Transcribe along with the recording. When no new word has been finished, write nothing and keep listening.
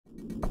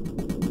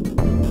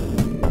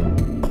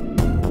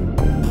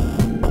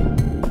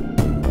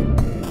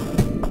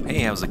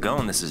how's it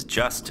going? This is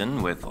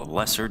Justin with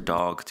Lesser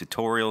Dog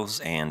Tutorials,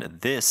 and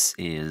this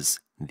is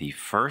the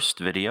first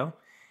video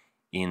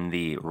in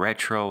the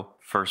retro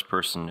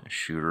first-person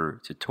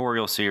shooter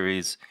tutorial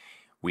series.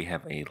 We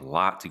have a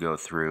lot to go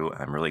through.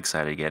 I'm really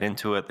excited to get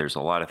into it. There's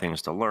a lot of things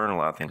to learn, a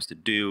lot of things to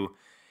do.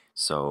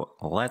 So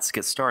let's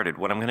get started.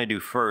 What I'm going to do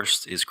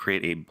first is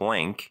create a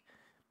blank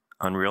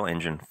Unreal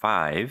Engine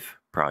 5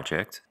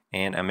 project,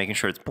 and I'm making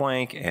sure it's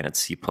blank and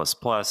it's C++.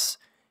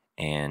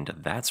 And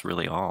that's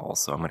really all,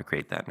 so I'm going to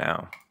create that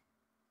now.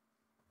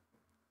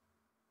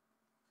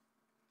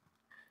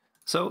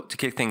 So to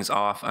kick things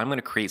off, I'm going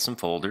to create some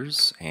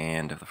folders,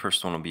 and the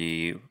first one will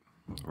be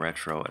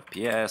Retro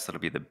FPS. That'll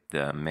be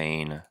the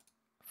main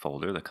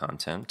folder, the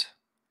content.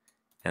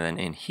 And then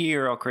in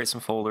here, I'll create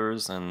some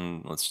folders,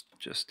 and let's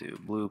just do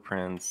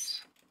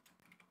blueprints.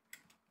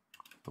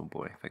 Oh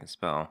boy, if I can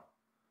spell.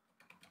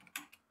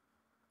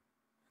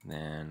 And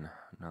then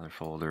another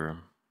folder.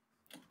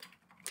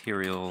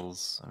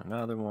 Materials, and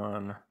another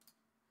one,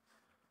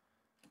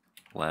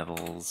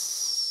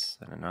 levels,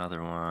 and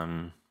another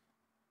one,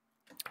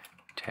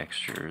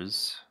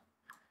 textures,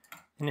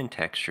 and in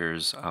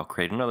textures I'll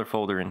create another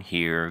folder in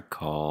here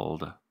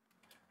called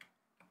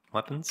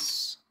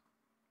weapons,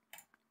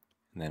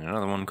 and then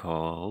another one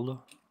called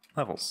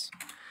levels.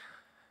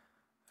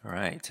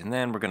 Alright, and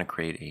then we're going to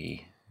create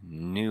a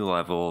new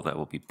level that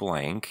will be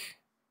blank.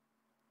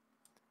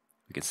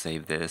 We could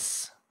save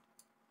this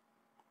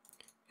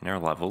in our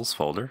levels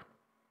folder.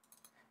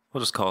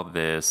 We'll just call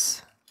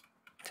this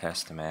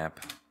test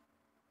map.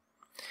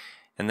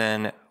 And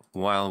then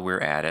while we're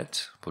at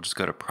it, we'll just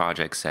go to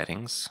project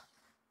settings.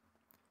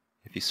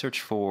 If you search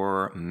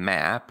for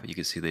map, you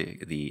can see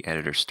the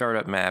editor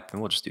startup map,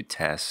 and we'll just do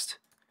test.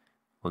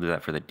 We'll do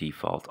that for the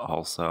default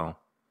also.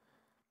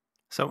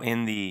 So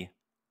in the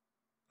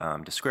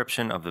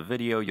description of the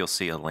video, you'll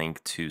see a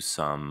link to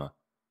some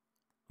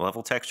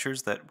level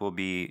textures that we'll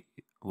be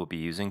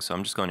using. So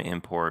I'm just going to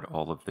import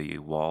all of the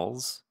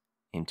walls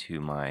into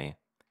my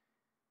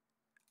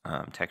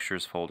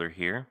textures folder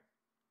here,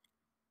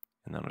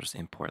 and then I'll just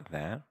import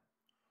that.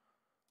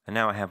 And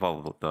now I have all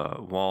of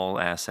the wall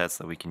assets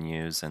that we can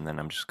use, and then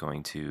I'm just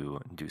going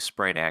to do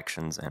sprite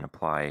actions and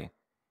apply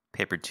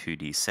Paper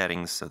 2D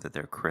settings so that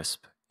they're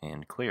crisp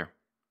and clear.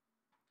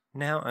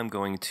 Now I'm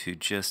going to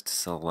just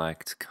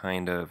select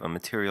kind of a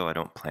material I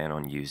don't plan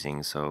on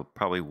using, so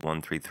probably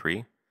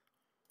 133.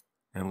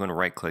 And I'm going to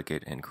right click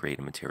it and create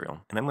a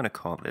material. And I'm going to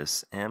call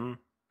this M_FPS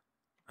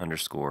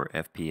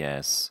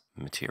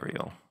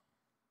material.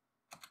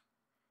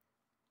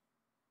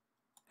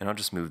 And I'll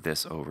just move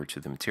this over to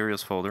the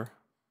materials folder.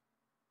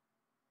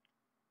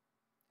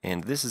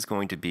 And this is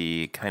going to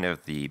be kind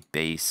of the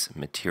base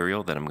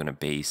material that I'm going to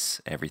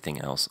base everything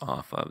else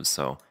off of.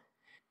 So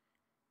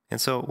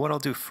what I'll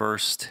do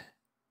first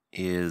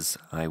is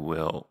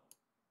I'll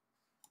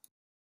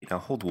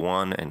hold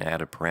 1 and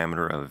add a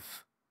parameter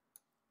of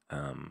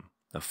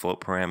a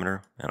float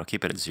parameter, and I'll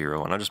keep it at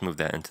 0, and I'll just move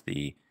that into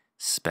the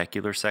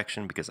specular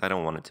section because I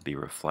don't want it to be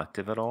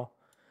reflective at all.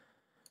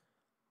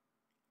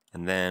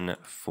 And then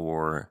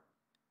for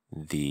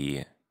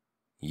the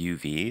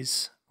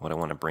UVs, what I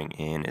want to bring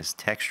in is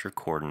texture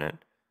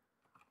coordinate,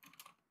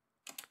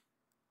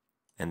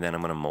 and then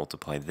I'm going to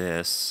multiply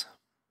this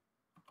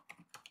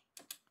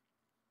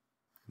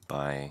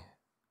by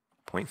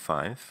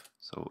 0.5,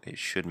 so it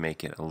should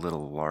make it a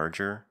little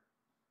larger.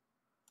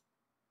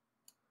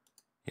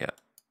 Yeah.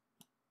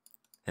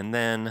 And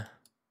then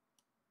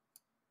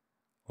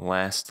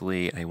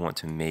lastly, I want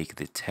to make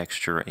the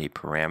texture a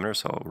parameter,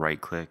 so I'll right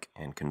click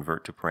and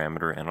convert to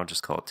parameter, and I'll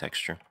just call it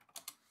texture.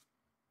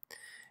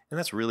 And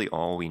that's really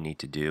all we need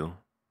to do,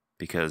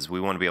 because we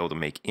want to be able to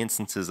make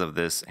instances of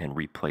this and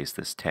replace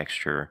this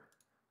texture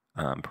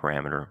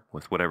parameter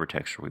with whatever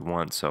texture we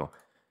want. So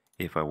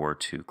if I were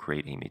to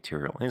create a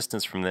material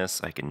instance from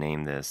this, I can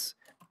name this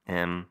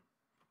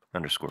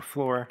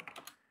M_floor,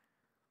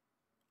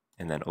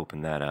 and then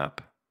open that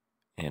up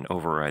and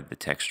override the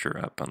texture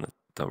up on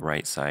the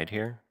right side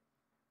here.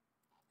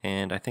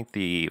 And I think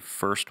the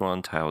first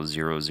one, tile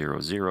 000,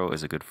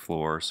 is a good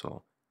floor,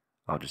 so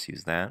I'll just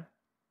use that.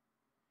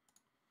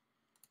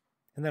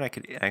 And then I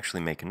could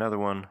actually make another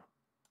one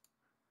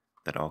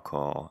that I'll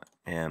call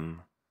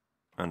M_wall.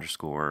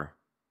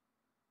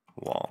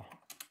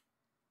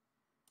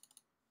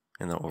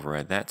 And then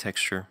override that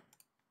texture.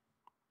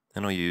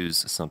 Then I'll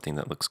use something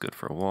that looks good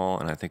for a wall,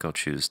 and I think I'll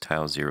choose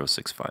tile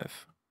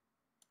 065.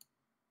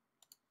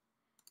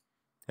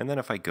 And then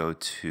if I go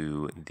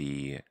to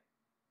the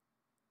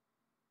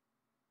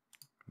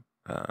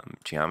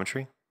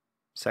geometry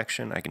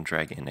section, I can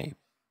drag in a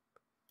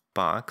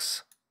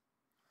box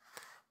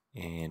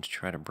and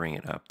try to bring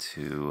it up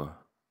to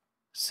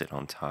sit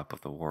on top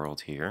of the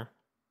world here.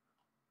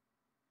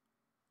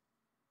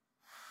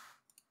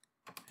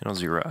 And I'll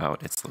zero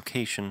out its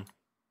location,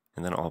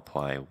 and then I'll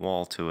apply a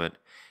wall to it.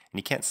 And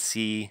you can't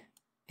see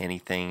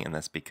anything, and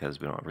that's because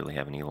we don't really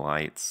have any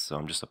lights, so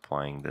I'm just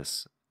applying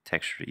this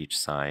texture to each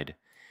side.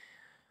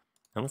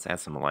 And let's add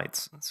some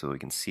lights so we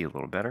can see a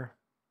little better.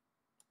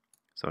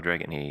 So I'll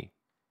drag in a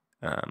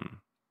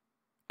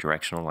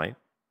directional light,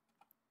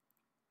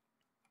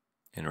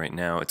 And right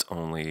now it's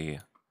only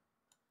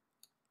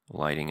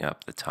lighting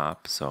up the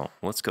top. So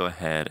let's go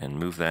ahead and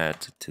move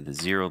that to the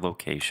 0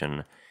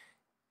 location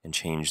and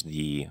change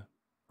the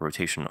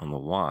rotation on the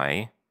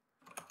Y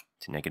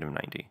to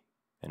 -90.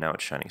 And now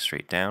it's shining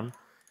straight down.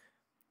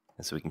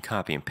 And so we can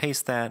copy and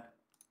paste that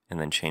and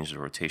then change the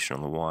rotation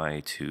on the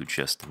Y to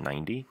just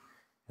 90.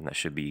 And that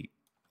should be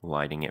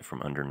lighting it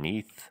from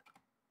underneath,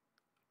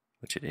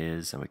 which it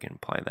is. And we can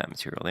apply that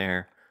material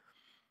there.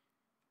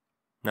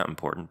 Not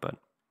important, but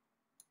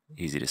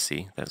easy to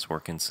see that it's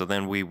working. So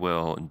then we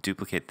will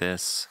duplicate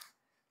this.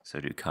 So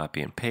do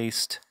copy and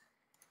paste.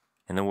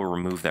 And then we'll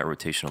remove that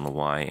rotation on the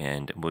Y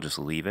and we'll just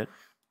leave it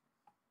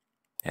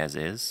as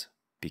is,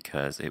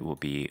 because it will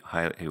be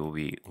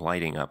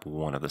lighting up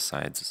one of the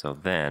sides. So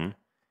then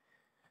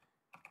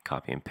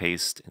copy and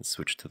paste and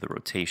switch to the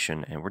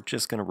rotation, and we're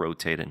just going to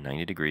rotate it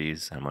 90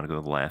 degrees. I'm going to go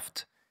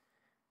left.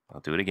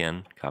 I'll do it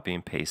again. Copy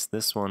and paste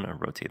this one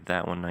and rotate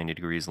that one 90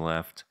 degrees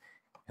left,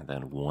 and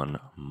then one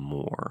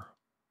more,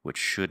 which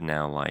should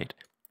now light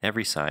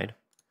every side.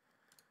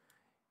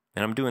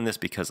 And I'm doing this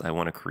because I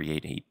want to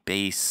create a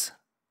base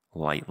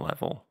light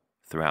level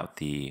throughout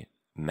the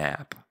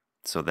map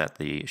so that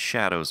the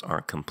shadows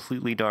aren't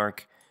completely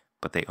dark,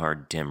 but they are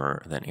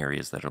dimmer than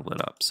areas that are lit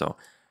up. So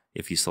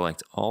if you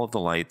select all of the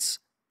lights,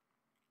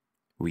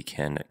 we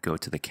can go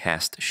to the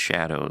cast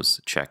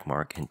shadows check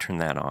mark and turn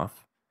that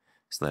off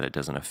so that it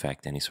doesn't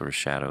affect any sort of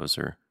shadows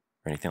or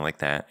anything like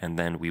that. And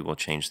then we will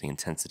change the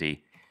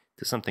intensity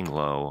to something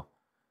low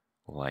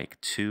like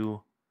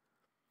 2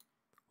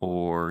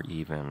 or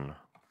even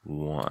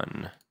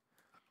 1.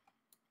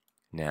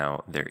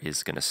 Now there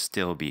is going to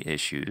still be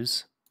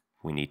issues.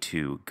 We need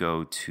to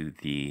go to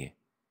the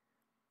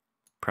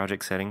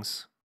project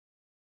settings.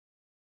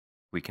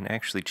 We can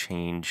actually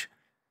change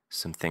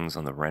some things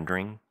on the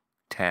rendering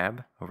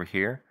tab over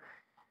here.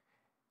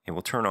 And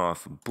we'll turn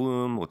off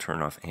bloom, we'll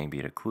turn off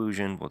ambient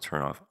occlusion, we'll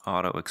turn off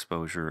auto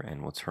exposure,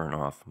 and we'll turn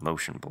off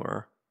motion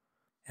blur.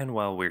 And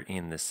while we're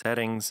in the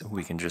settings,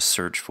 we can just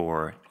search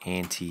for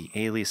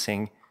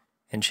anti-aliasing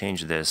and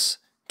change this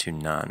to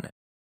none.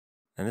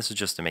 And this is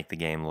just to make the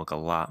game look a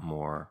lot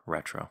more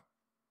retro.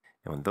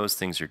 And when those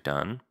things are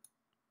done,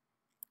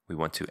 we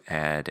want to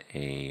add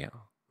a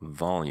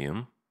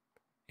volume,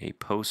 a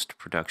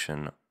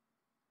post-process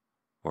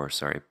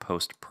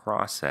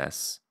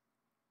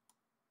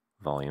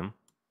volume.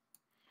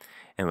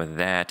 And with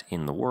that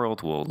in the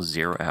world, we'll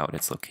zero out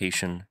its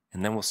location,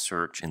 and then we'll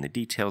search in the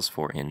details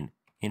for an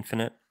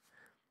infinite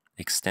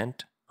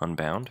extent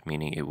unbound,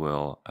 meaning it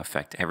will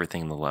affect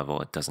everything in the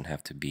level. It doesn't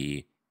have to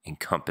be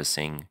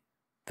encompassing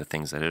the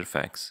things that it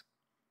affects.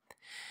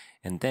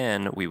 And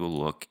then we will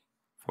look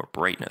for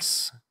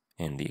brightness.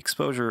 In the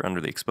exposure, under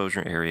the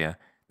exposure area,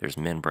 there's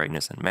min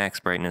brightness and max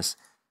brightness.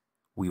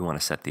 We want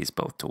to set these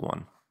both to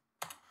 1.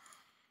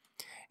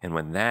 And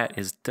when that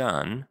is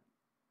done,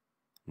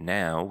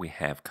 now we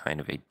have kind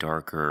of a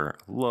darker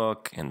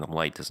look, and the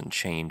light doesn't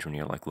change when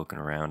you're like looking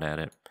around at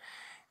it.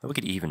 And we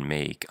could even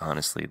make,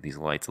 honestly, these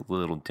lights a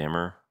little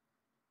dimmer.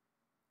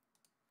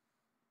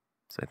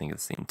 So I think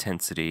it's the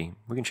intensity.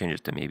 We can change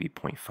it to maybe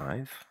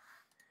 0.5.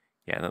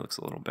 Yeah, that looks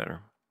a little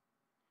better.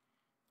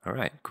 All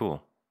right,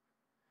 cool.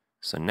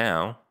 So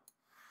now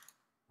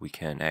we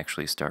can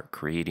actually start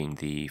creating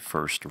the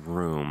first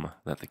room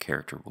that the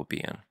character will be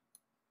in.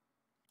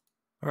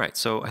 All right,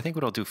 so I think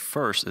what I'll do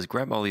first is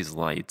grab all these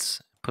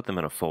lights, put them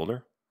in a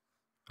folder.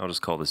 I'll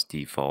just call this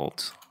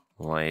default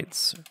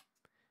lights.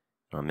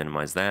 I'll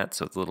minimize that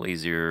so it's a little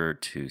easier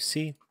to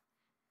see.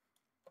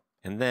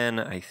 And then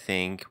I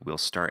think we'll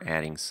start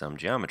adding some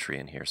geometry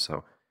in here.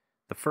 So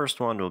the first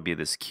one will be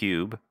this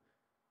cube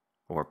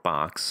or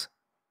box.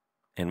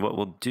 And what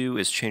we'll do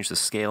is change the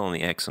scale on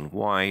the X and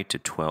Y to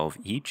 12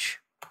 each.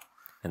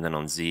 And then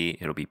on Z,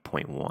 it'll be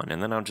 0.1.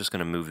 And then I'm just going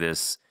to move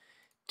this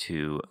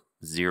to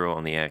 0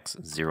 on the X,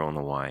 0 on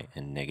the Y,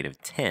 and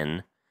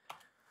 -10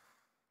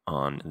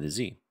 on the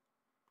Z.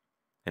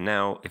 And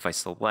now if I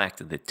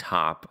select the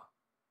top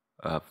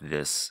of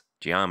this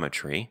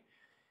geometry,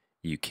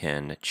 you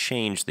can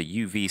change the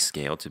UV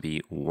scale to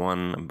be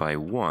 1 by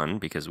 1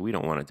 because we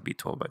don't want it to be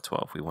 12 by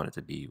 12. We want it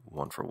to be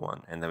 1 for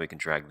 1. And then we can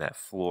drag that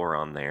floor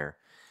on there.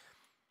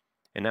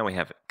 And now we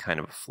have kind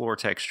of a floor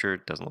texture.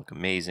 It doesn't look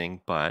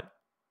amazing, but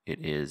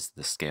it is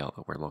the scale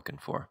that we're looking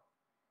for.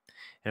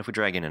 And if we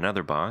drag in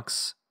another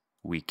box,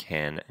 we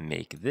can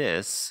make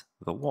this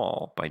the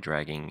wall by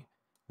dragging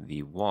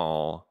the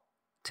wall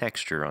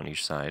texture on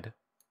each side.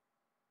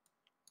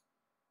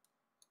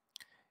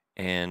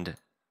 And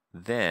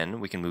then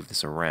we can move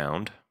this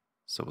around.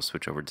 So we'll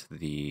switch over to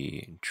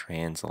the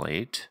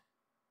translate.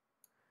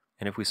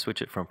 And if we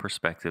switch it from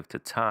perspective to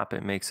top,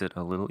 it makes it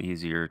a little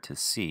easier to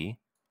see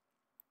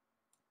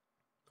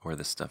where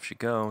this stuff should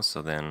go.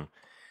 So then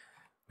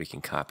we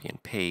can copy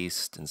and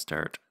paste and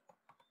start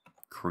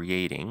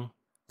creating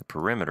the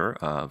perimeter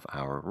of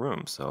our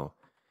room. So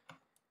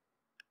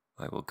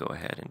I will go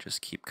ahead and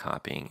just keep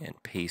copying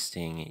and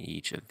pasting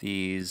each of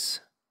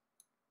these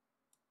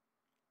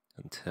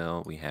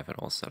until we have it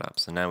all set up.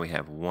 So now we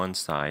have one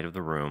side of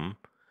the room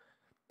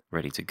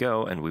ready to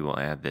go, and we will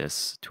add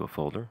this to a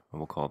folder, and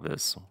we'll call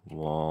this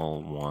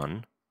wall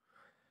 1.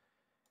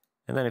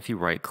 And then if you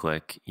right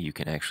click, you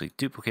can actually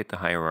duplicate the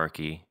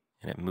hierarchy,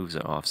 and it moves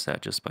it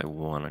offset just by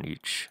 1 on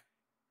each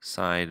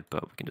side,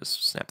 but we can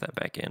just snap that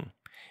back in.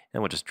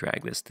 And we'll just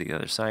drag this to the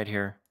other side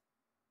here.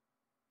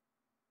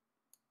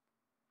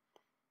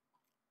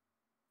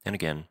 And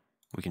again,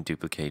 we can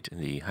duplicate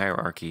the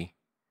hierarchy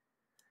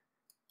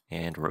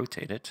and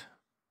rotate it.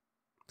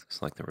 So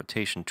select the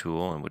rotation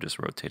tool, and we'll just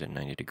rotate it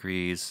 90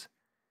 degrees,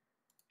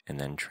 and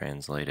then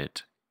translate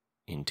it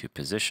into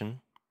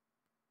position,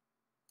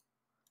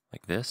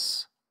 like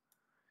this.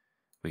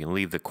 We can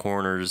leave the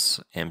corners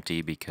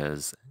empty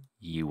because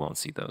you won't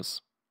see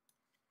those.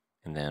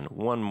 And then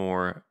one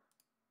more,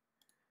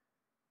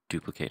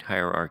 duplicate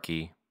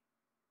hierarchy,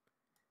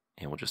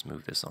 and we'll just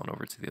move this on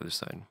over to the other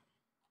side.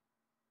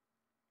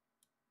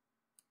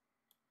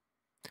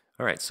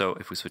 All right, so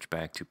if we switch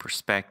back to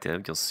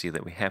perspective, you'll see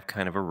that we have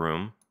kind of a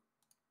room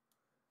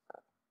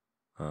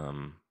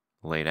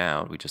laid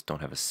out. We just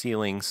don't have a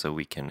ceiling, so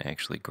we can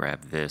actually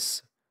grab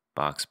this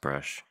box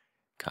brush,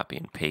 copy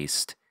and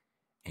paste,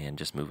 and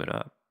just move it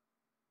up.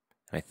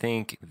 And I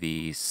think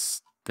the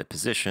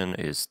position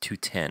is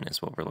 210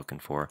 is what we're looking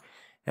for.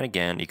 And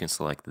again, you can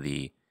select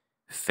the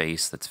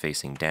face that's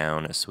facing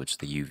down, switch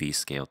the UV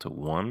scale to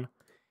 1,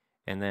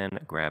 and then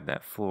grab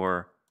that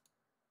floor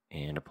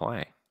and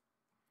apply.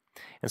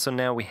 And so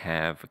now we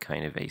have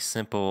kind of a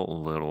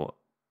simple little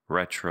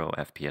retro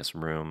FPS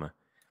room.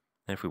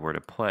 And if we were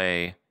to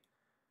play,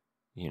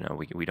 you know,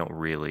 we don't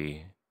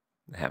really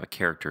have a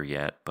character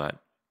yet,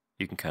 but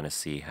you can kind of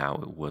see how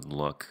it would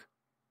look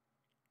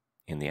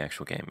in the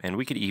actual game. And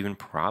we could even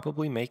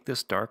probably make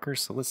this darker.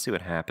 So let's see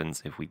what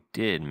happens if we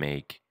did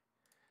make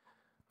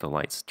the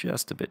lights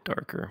just a bit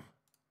darker.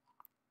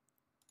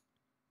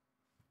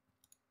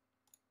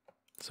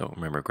 So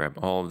remember, grab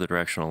all of the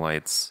directional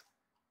lights,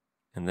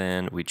 and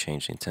then we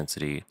change the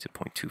intensity to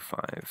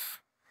 0.25.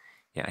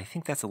 Yeah, I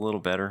think that's a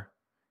little better.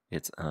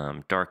 It's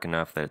dark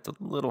enough that it's a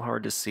little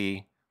hard to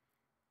see,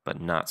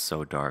 but not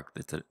so dark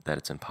that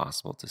it's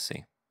impossible to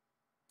see.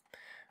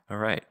 All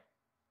right.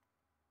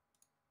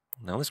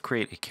 Now let's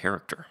create a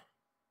character.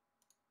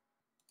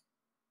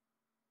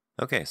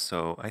 Okay,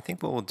 so I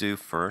think what we'll do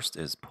first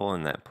is pull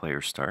in that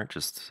player start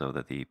just so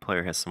that the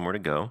player has somewhere to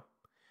go.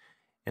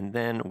 And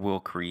then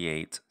we'll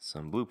create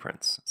some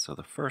blueprints. So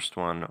the first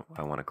one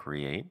I want to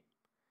create,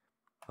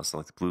 I'll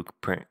select the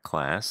blueprint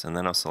class, and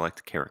then I'll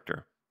select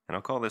character. And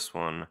I'll call this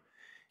one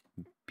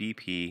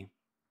BP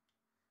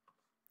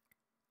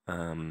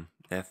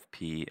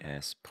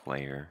FPS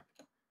player.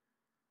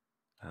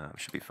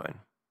 Should be fine.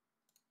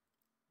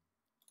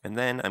 And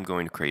then I'm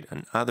going to create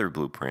another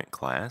blueprint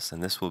class,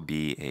 and this will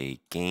be a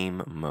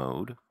game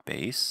mode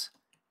base.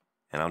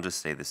 And I'll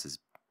just say this is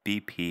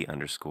BP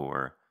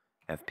underscore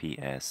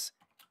FPS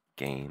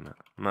game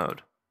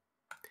mode.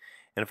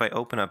 And if I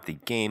open up the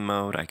game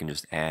mode, I can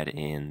just add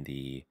in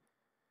the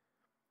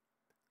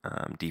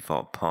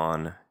default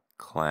pawn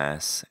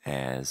class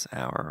as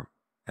our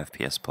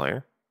FPS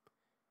player.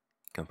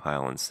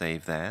 Compile and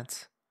save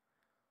that.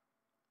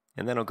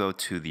 And then I'll go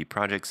to the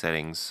project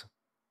settings,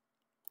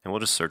 and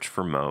we'll just search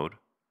for mode.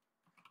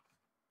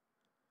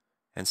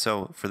 And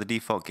so for the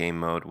default game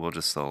mode, we'll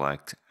just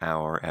select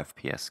our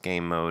FPS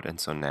game mode. And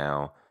so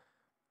now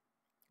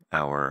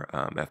our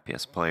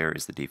FPS player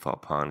is the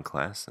default pawn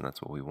class, and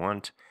that's what we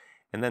want.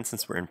 And then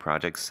since we're in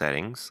project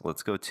settings,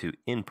 let's go to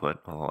input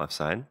on the left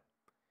side.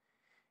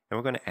 And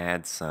we're going to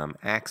add some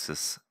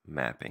axis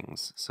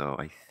mappings. So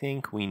I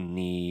think we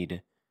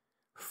need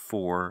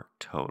 4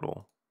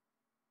 total.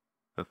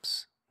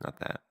 Oops, not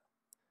that.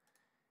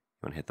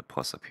 I'm going to hit the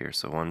plus up here.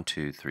 So 1,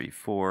 2, 3,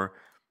 4.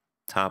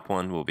 Top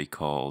one will be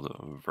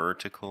called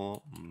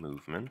vertical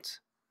movement.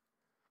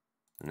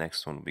 The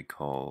next one will be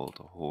called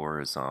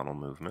horizontal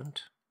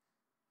movement.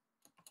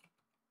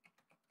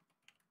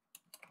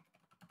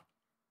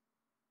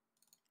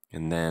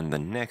 And then the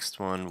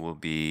next one will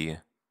be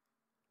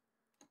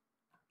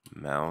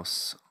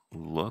mouse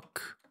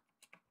look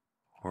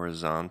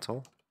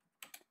horizontal.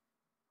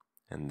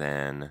 And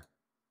then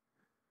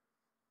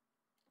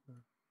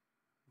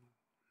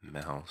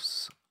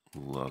mouse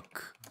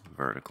look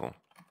vertical.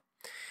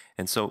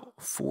 And so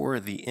for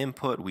the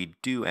input, we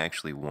do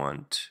actually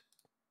want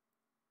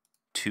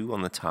 2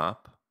 on the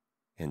top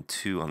and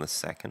 2 on the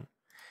second.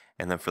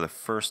 And then for the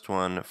first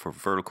one, for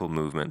vertical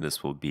movement,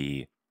 this will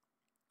be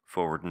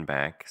forward and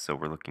back. So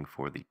we're looking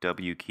for the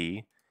W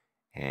key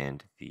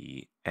and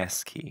the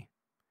S key.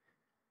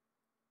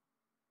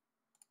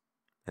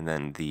 And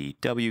then the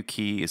W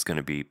key is going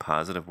to be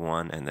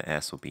 +1 and the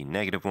S will be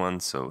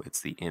 -1. So it's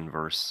the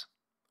inverse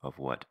of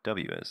what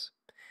W is.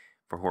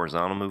 For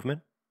horizontal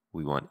movement,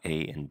 we want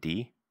A and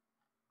D.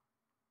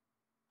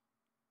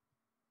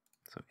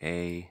 So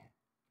A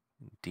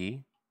and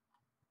D.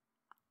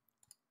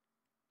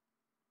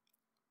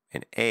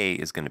 And A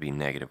is going to be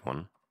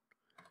 -1.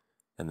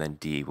 And then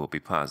D will be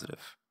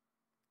positive.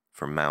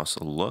 For mouse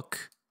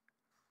look,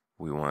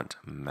 we want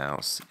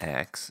mouse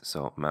X.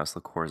 So mouse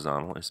look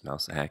horizontal is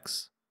mouse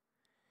X.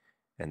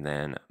 And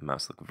then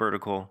mouse look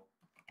vertical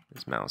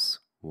is mouse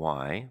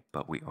Y,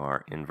 but we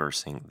are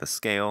inversing the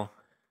scale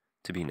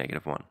to be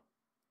 -1.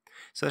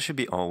 So that should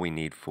be all we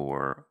need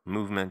for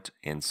movement,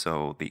 and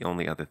so the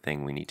only other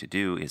thing we need to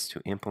do is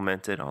to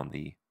implement it on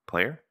the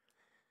player.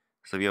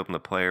 So if you open the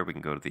player, we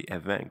can go to the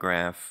event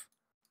graph,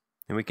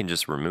 and we can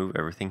just remove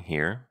everything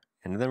here,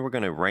 and then we're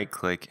going to right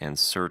click and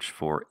search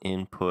for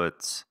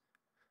input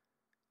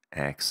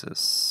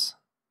axis.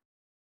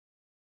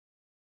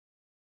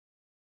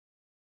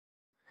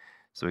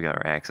 So we got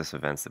our axis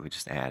events that we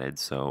just added,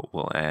 so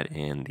we'll add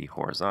in the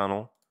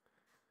horizontal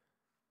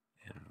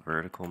and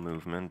vertical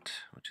movement,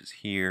 which is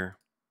here.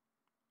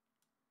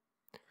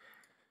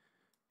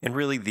 And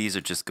really these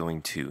are just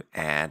going to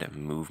add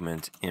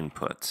movement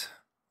input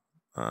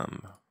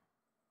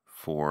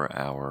for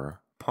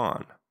our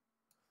pawn.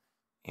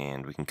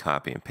 And we can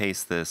copy and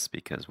paste this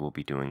because we'll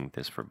be doing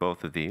this for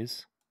both of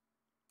these.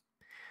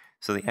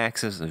 So the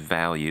axis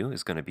value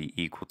is going to be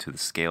equal to the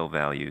scale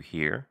value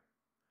here.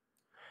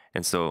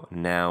 And so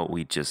now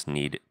we just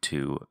need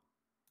to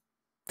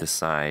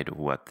decide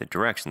what the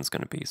direction is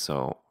going to be.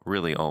 So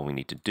really all we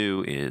need to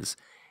do is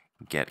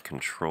get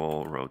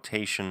control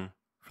rotation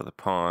for the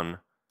pawn,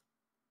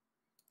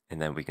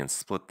 and then we can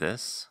split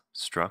this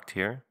struct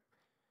here,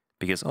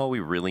 because all we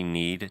really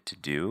need to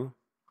do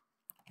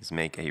is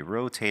make a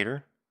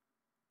rotator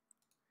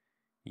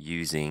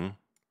using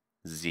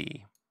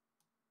Z.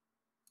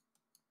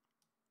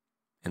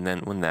 And then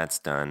when that's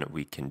done,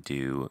 we can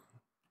do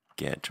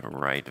get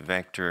right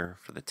vector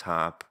for the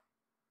top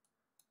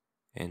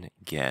and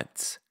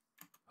get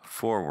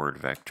forward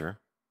vector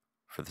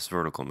for this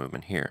vertical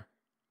movement here.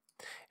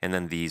 And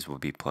then these will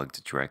be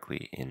plugged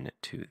directly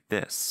into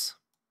this.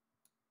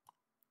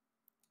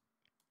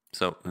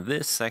 So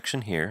this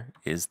section here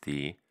is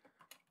the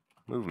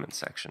movement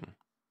section.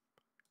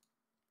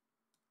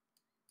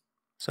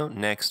 So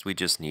next we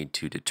just need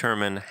to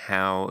determine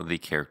how the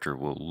character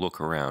will look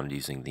around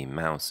using the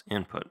mouse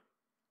input.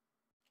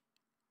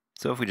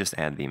 So if we just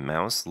add the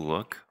mouse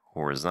look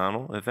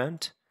horizontal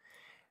event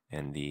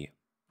and the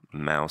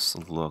mouse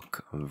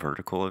look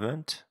vertical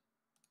event,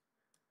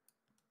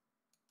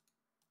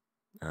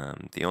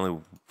 the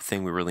only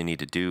thing we really need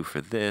to do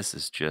for this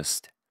is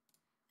just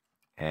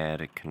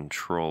add a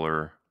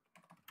controller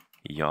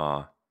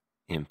yaw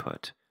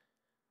input,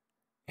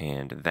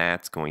 and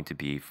that's going to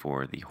be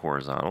for the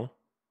horizontal.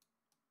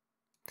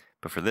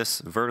 But for this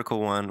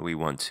vertical one, we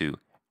want to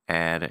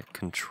add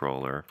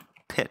controller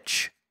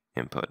pitch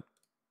input.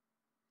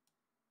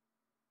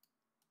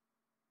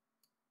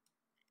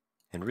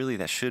 And really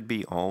that should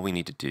be all we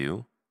need to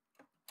do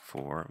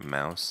for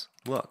mouse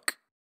look.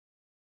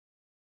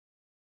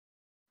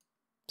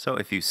 So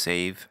if you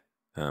save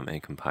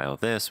and compile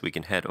this, we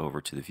can head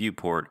over to the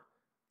viewport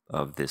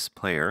of this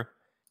player,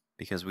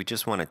 because we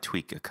just want to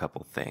tweak a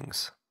couple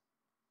things.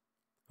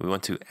 We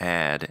want to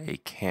add a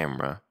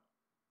camera.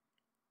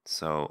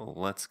 So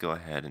let's go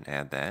ahead and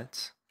add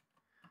that.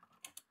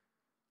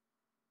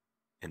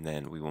 And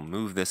then we will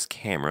move this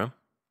camera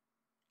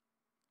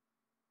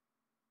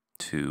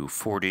to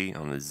 40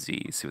 on the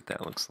Z. See what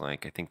that looks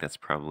like. I think that's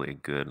probably a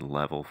good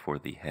level for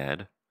the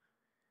head.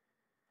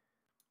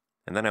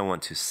 And then I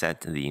want to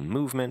set the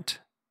movement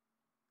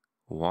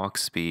walk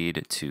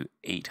speed to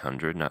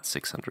 800, not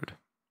 600.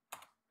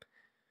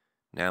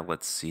 Now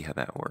let's see how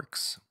that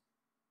works.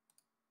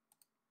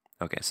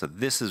 Okay, so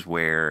this is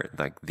where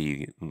like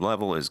the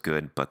level is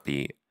good, but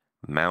the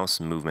mouse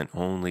movement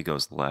only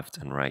goes left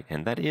and right.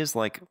 And that is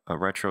like a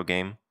retro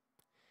game,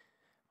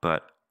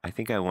 but I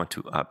think I want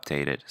to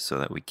update it so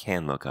that we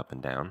can look up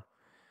and down.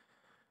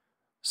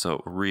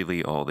 So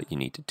really all that you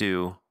need to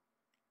do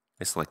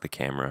is select the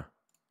camera,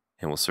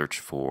 and we'll search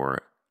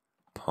for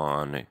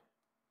pawn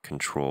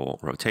control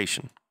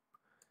rotation.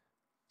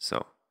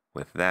 So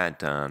with that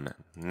done,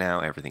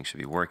 now everything should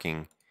be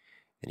working,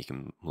 and you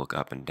can look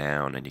up and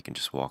down, and you can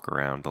just walk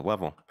around the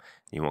level.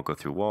 You won't go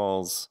through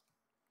walls,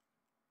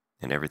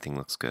 and everything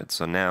looks good.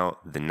 So now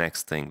the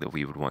next thing that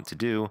we would want to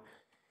do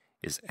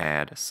is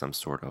add some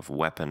sort of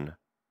weapon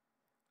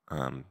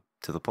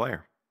to the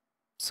player.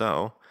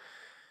 So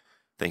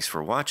thanks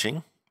for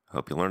watching.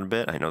 Hope you learned a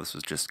bit. I know this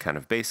was just kind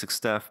of basic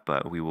stuff,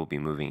 but we will be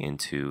moving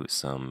into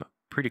some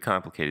pretty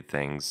complicated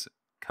things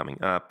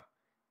coming up.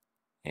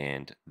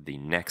 And the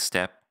next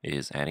step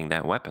is adding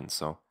that weapon.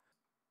 So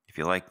if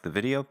you like the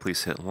video,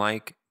 please hit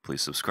like,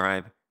 please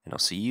subscribe, and I'll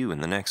see you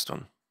in the next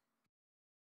one.